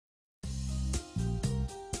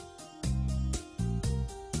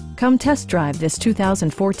Come test drive this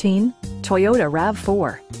 2014 Toyota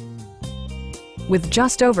RAV4. With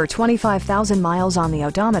just over 25,000 miles on the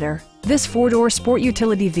odometer, this four-door sport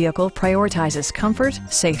utility vehicle prioritizes comfort,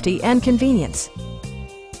 safety, and convenience.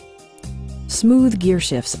 Smooth gear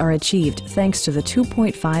shifts are achieved thanks to the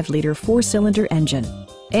 2.5-liter four-cylinder engine.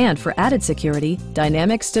 And for added security,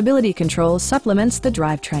 dynamic stability control supplements the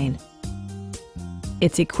drivetrain.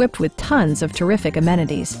 It's equipped with tons of terrific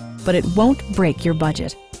amenities, but it won't break your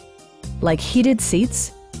budget. Like heated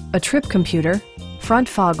seats, a trip computer, front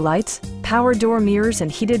fog lights, power door mirrors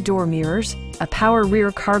and heated door mirrors, a power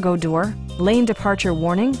rear cargo door, lane departure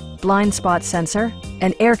warning, blind spot sensor,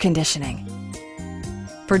 and air conditioning.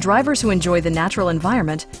 For drivers who enjoy the natural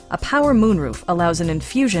environment, a power moonroof allows an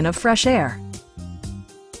infusion of fresh air.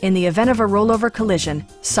 In the event of a rollover collision,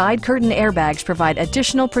 side curtain airbags provide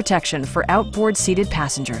additional protection for outboard seated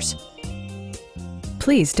passengers.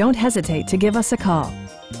 Please don't hesitate to give us a call.